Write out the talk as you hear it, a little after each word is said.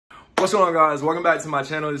What's going on, guys? Welcome back to my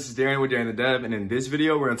channel. This is Darian with Darian the Dev, and in this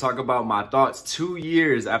video we're going to talk about my thoughts 2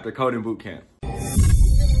 years after coding bootcamp.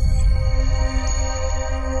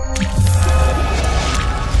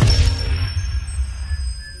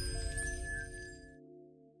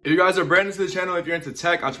 If you guys are brand new to the channel, if you're into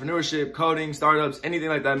tech, entrepreneurship, coding, startups, anything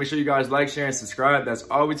like that, make sure you guys like, share, and subscribe. That's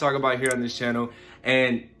all we talk about here on this channel.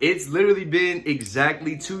 And it's literally been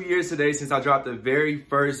exactly 2 years today since I dropped the very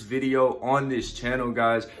first video on this channel,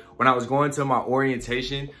 guys. When I was going to my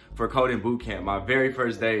orientation for coding bootcamp, my very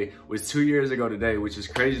first day was 2 years ago today, which is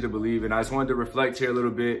crazy to believe. And I just wanted to reflect here a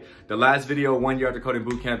little bit. The last video, 1 year after coding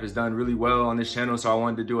bootcamp, has done really well on this channel. So I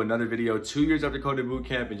wanted to do another video 2 years after coding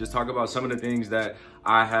bootcamp and just talk about some of the things that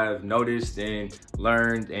I have noticed and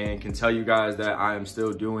learned and can tell you guys that I am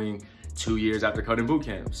still doing 2 years after coding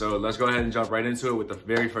bootcamp. So let's go ahead and jump right into it with the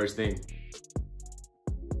very first thing.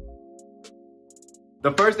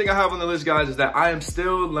 The first thing I have on the list, guys, is that I am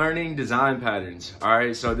still learning design patterns. All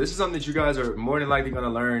right, so this is something that you guys are more than likely gonna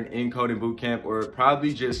learn in coding bootcamp or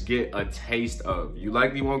probably just get a taste of. You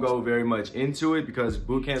likely won't go very much into it because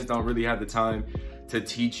bootcamps don't really have the time to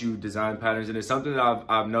teach you design patterns. And it's something that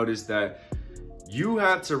I've noticed that you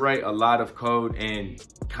have to write a lot of code and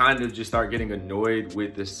kind of just start getting annoyed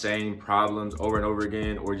with the same problems over and over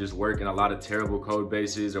again, or just work in a lot of terrible code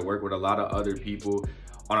bases or work with a lot of other people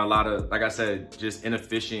on a lot of, like I said, just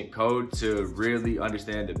inefficient code to really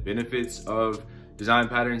understand the benefits of design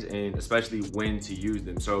patterns and especially when to use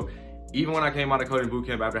them. So even when I came out of coding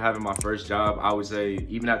bootcamp after having my first job, I would say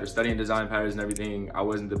even after studying design patterns and everything, I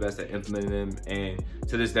wasn't the best at implementing them. And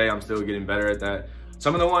to this day, I'm still getting better at that.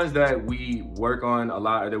 Some of the ones that we work on a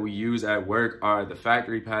lot or that we use at work are the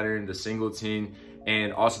factory pattern, the singleton,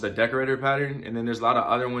 and also the decorator pattern. And then there's a lot of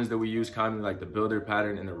other ones that we use commonly, like the builder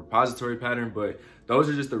pattern and the repository pattern, but those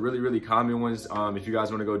are just the really common ones if you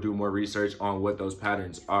guys want to go do more research on what those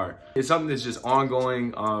patterns are. It's something that's just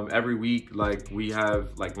ongoing every week. Like we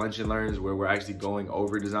have like lunch and learns where we're actually going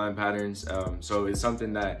over design patterns. So it's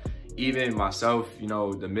something that even myself, you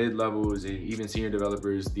know, the mid-levels and even senior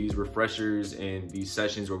developers, these refreshers and these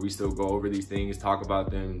sessions where we still go over these things, talk about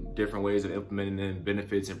them, different ways of implementing them,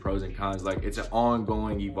 benefits and pros and cons. Like it's an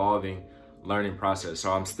ongoing, evolving learning process.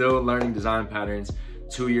 So I'm still learning design patterns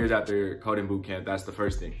 2 years after coding bootcamp. That's the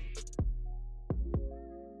first thing.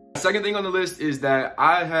 The second thing on the list is that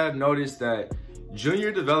I have noticed that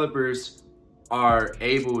junior developers are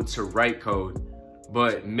able to write code,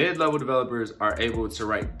 but mid-level developers are able to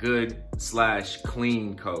write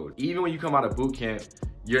good/clean code. Even when you come out of bootcamp,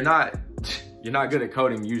 you're not good at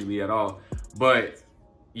coding usually at all, but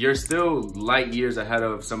you're still light years ahead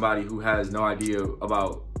of somebody who has no idea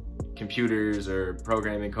about computers or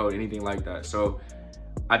programming code, anything like that. So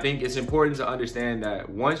I think it's important to understand that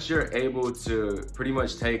once you're able to pretty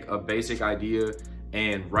much take a basic idea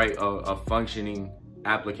and write a functioning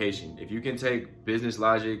application, if you can take business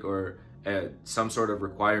logic or some sort of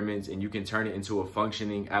requirements and you can turn it into a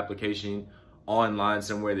functioning application online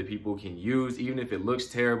somewhere that people can use, even if it looks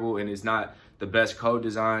terrible and it's not the best code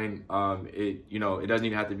design, it doesn't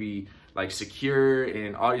even have to be like secure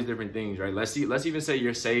and all these different things, right? Let's even say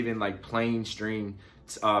you're saving like plain string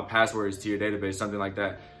passwords to your database, something like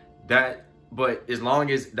that. But as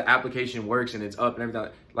long as the application works and it's up and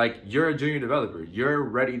everything, like you're a junior developer, you're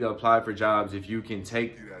ready to apply for jobs if you can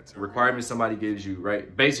take requirements somebody gives you,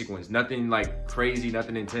 right? Basic ones, nothing like crazy,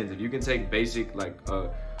 nothing intense. If you can take basic like a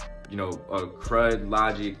CRUD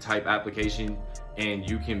logic type application and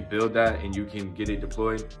you can build that and you can get it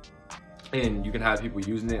deployed and you can have people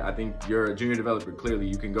using it, I think you're a junior developer. Clearly,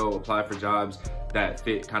 you can go apply for jobs that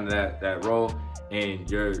fit kind of that role, and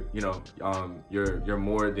you're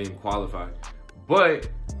more than qualified. But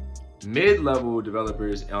mid-level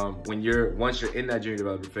developers, once you're in that junior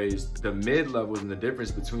developer phase, the mid-levels and the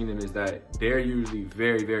difference between them is that they're usually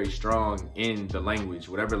very strong in the language,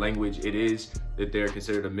 whatever language it is that they're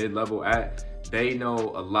considered a mid-level at. They know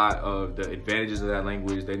a lot of the advantages of that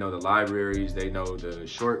language. They know the libraries, they know the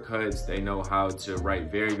shortcuts, they know how to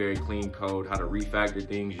write very clean code, how to refactor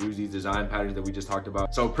things, use these design patterns that we just talked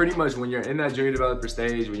about. So pretty much when you're in that junior developer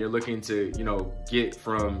stage, when you're looking to, get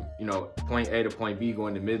from, point A to point B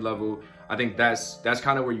going to mid-level, I think that's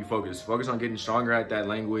kind of where you focus. Focus on getting stronger at that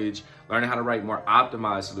language, learning how to write more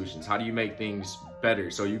optimized solutions. How do you make things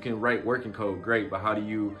better? So you can write working code, great, but how do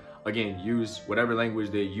you, again, use whatever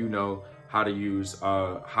language that you know how to use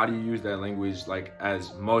that language like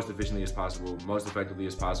as most efficiently as possible, most effectively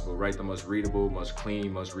as possible, write the most readable, most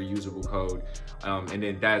clean, most reusable code. And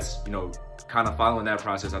then that's, kind of following that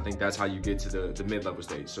process, I think that's how you get to the mid-level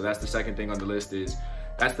stage. So that's the second thing on the list, is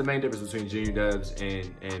that's the main difference between junior devs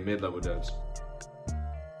and mid-level devs.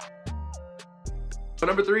 So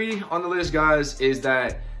number 3 on the list, guys, is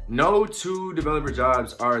that no 2 developer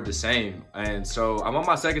jobs are the same. And so I'm on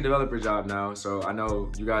my 2nd developer job now. So I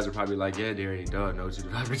know you guys are probably like, yeah, Darian, duh, no 2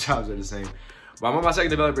 developer jobs are the same. But I'm on my 2nd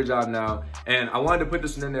developer job now. And I wanted to put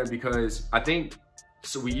this one in there because I think,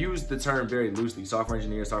 so we use the term very loosely: software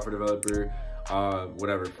engineer, software developer,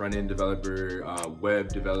 whatever, front-end developer, web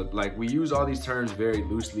developer. Like, we use all these terms very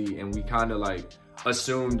loosely, and we kind of like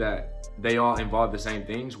assume that they all involve the same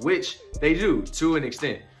things, which they do to an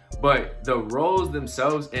extent. But the roles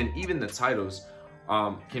themselves and even the titles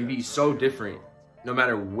can be so different no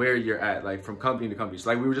matter where you're at, like from company to company. So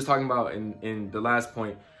like we were just talking about in the last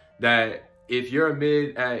point, that if you're a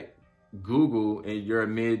mid at Google and you're a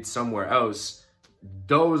mid somewhere else,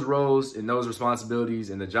 those roles and those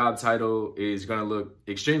responsibilities and the job title is gonna look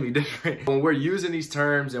extremely different. When we're using these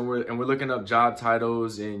terms and we're looking up job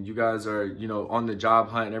titles, and you guys are, you know, on the job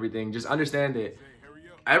hunt and everything, just understand that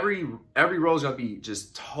every role is gonna be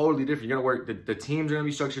just totally different. You're gonna work, the teams are gonna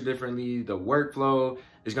be structured differently, the workflow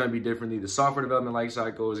is gonna be differently, the software development life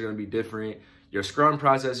cycle is gonna be different, your Scrum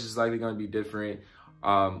process is likely gonna be different.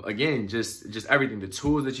 Again, just everything, the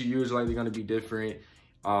tools that you use are likely gonna be different.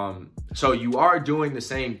 So you are doing the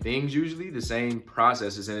same things, usually the same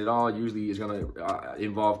processes, and it all usually is going to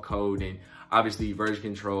involve code and obviously version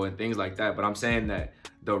control and things like that. But I'm saying that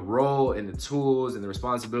the role and the tools and the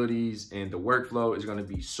responsibilities and the workflow is going to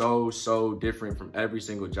be so different from every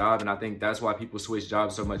single job. And I think that's why people switch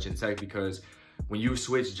jobs so much in tech, because when you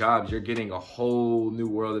switch jobs, you're getting a whole new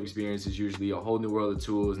world of experiences, usually a whole new world of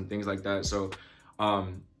tools and things like that. So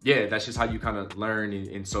yeah, that's just how you kind of learn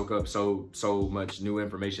and soak up so much new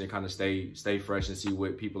information and kind of stay fresh and see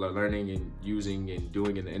what people are learning and using and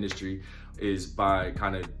doing in the industry, is by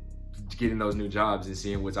kind of getting those new jobs and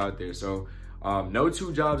seeing what's out there. So no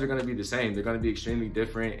 2 jobs are going to be the same. They're going to be extremely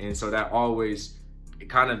different. And so that always, it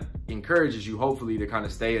kind of encourages you, hopefully, to kind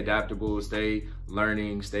of stay adaptable, stay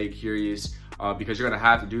learning, stay curious, because you're going to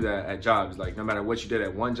have to do that at jobs. Like, no matter what you did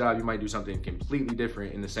at one job, you might do something completely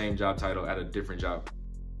different in the same job title at a different job.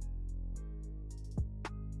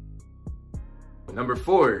 Number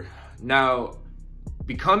 4, now,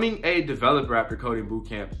 becoming a developer after coding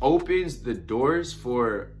bootcamp opens the doors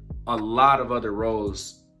for a lot of other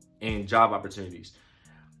roles and job opportunities.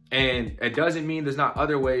 And it doesn't mean there's not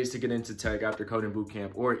other ways to get into tech after coding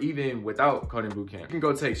bootcamp, or even without coding bootcamp. You can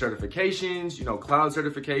go take certifications, you know, cloud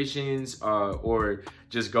certifications, or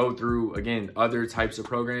just go through, again, other types of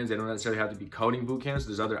programs. They don't necessarily have to be coding bootcamps.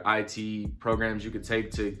 There's other IT programs you could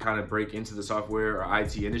take to kind of break into the software or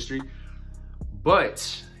IT industry.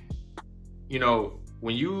 But, you know,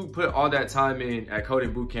 when you put all that time in at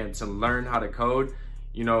coding bootcamp to learn how to code,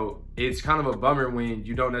 you know, it's kind of a bummer when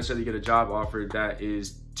you don't necessarily get a job offer that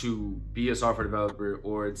is to be a software developer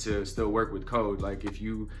or to still work with code. Like, if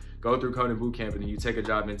you go through coding bootcamp and then you take a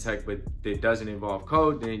job in tech, but it doesn't involve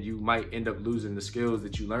code, then you might end up losing the skills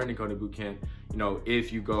that you learned in coding bootcamp. You know,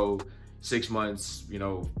 if you go 6 months, you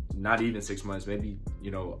know, not even 6 months, maybe, you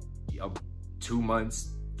know, 2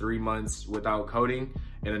 months, 3 months without coding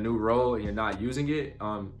in a new role and you're not using it,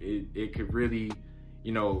 it could really,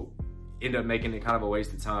 you know, end up making it kind of a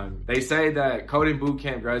waste of time. They say that coding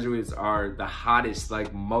bootcamp graduates are the hottest,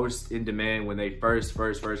 like most in demand when they first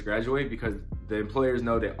graduate, because the employers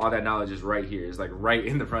know that all that knowledge is right here. It's like right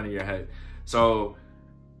in the front of your head. So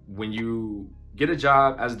when you get a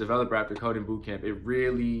job as a developer after coding bootcamp, it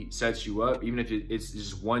really sets you up. Even if it's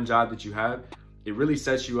just one job that you have, it really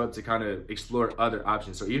sets you up to kind of explore other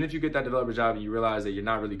options. So even if you get that developer job and you realize that you're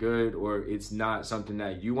not really good, or it's not something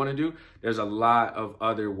that you want to do, there's a lot of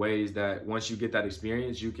other ways that once you get that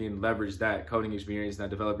experience, you can leverage that coding experience, that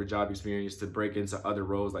developer job experience, to break into other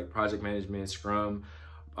roles like project management, Scrum,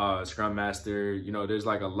 Scrum Master. You know, there's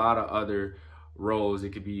like a lot of other roles. It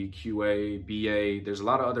could be QA, BA. There's a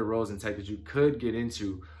lot of other roles in tech that you could get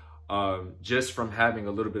into just from having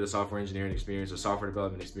a little bit of software engineering experience or software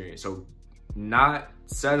development experience. So not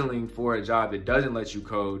settling for a job that doesn't let you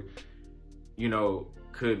code, you know,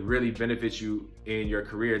 could really benefit you in your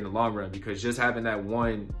career in the long run, because just having that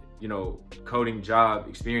one, you know, coding job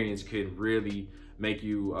experience could really make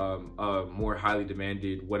you a more highly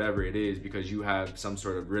demanded whatever it is, because you have some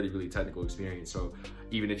sort of really technical experience. So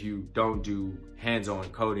even if you don't do hands-on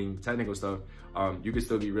coding technical stuff, you could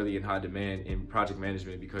still be really in high demand in project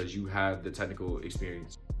management because you have the technical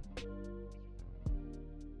experience.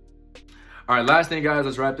 All right, last thing, guys,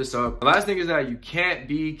 let's wrap this up. The last thing is that you can't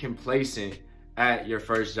be complacent at your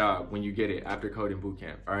first job when you get it after coding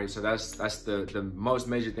bootcamp. All right, so that's the most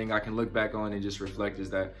major thing I can look back on and just reflect, is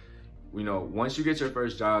that, you know, once you get your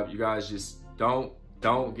first job, you guys just don't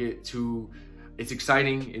get too it's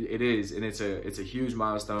exciting. It is, and it's a huge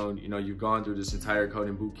milestone. You know, you've gone through this entire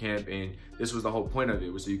coding boot camp, and this was the whole point of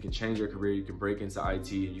it, was so you can change your career, you can break into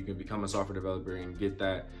IT, and you can become a software developer and get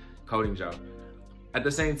that coding job. At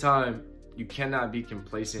the same time, you cannot be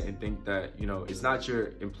complacent and think that, you know, it's not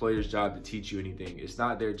your employer's job to teach you anything. It's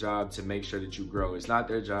not their job to make sure that you grow. It's not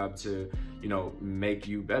their job to, you know, make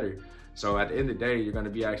you better. So at the end of the day, you're going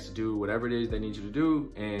to be asked to do whatever it is they need you to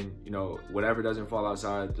do, and, you know, whatever doesn't fall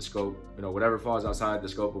outside the scope, you know, whatever falls outside the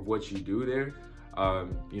scope of what you do there,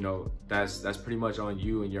 you know, that's pretty much on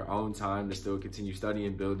you in your own time to still continue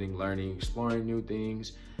studying, building, learning, exploring new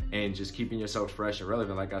things, and just keeping yourself fresh and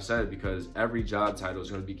relevant, like I said, because every job title is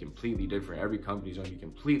going to be completely different. Every company is going to be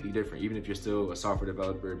completely different, even if you're still a software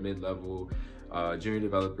developer, mid-level, junior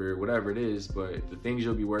developer, whatever it is. But the things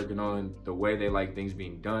you'll be working on, the way they like things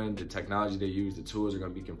being done, the technology they use, the tools are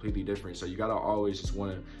going to be completely different. So you got to always just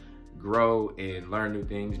want to grow and learn new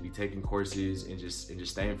things, be taking courses, and just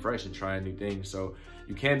staying fresh and trying new things. So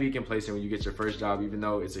you can't be complacent when you get your first job, even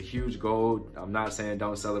though it's a huge goal. I'm not saying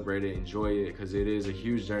don't celebrate it, enjoy it, because it is a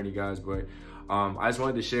huge journey, guys. But I just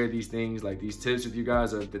wanted to share these things, like these tips with you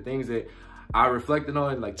guys, of the things that I reflected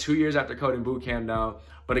on like 2 years after coding bootcamp now.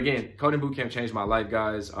 But again, coding bootcamp changed my life,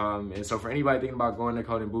 guys. And so for anybody thinking about going to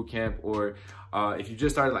coding bootcamp, or if you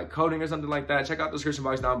just started like coding or something like that, check out the description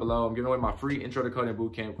box down below. I'm giving away my free intro to coding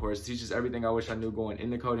bootcamp course. It teaches everything I wish I knew going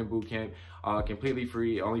into coding bootcamp, completely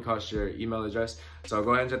free. It only costs your email address. So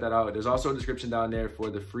go ahead and check that out. There's also a description down there for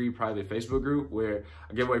the free private Facebook group, where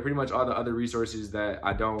I give away pretty much all the other resources that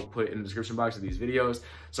I don't put in the description box of these videos.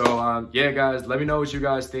 So yeah, guys, let me know what you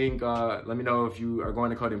guys think. Let me know if you are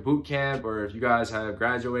going to coding bootcamp, or if you guys have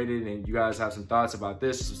graduated and you guys have some thoughts about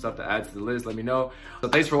this, some stuff to add to the list, let me know. So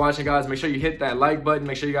thanks for watching, guys. Make sure you hit that like button.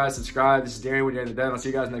 Make sure you guys subscribe. This is Darian with Darian the Dev. I'll see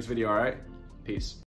you guys next video, all right? Peace.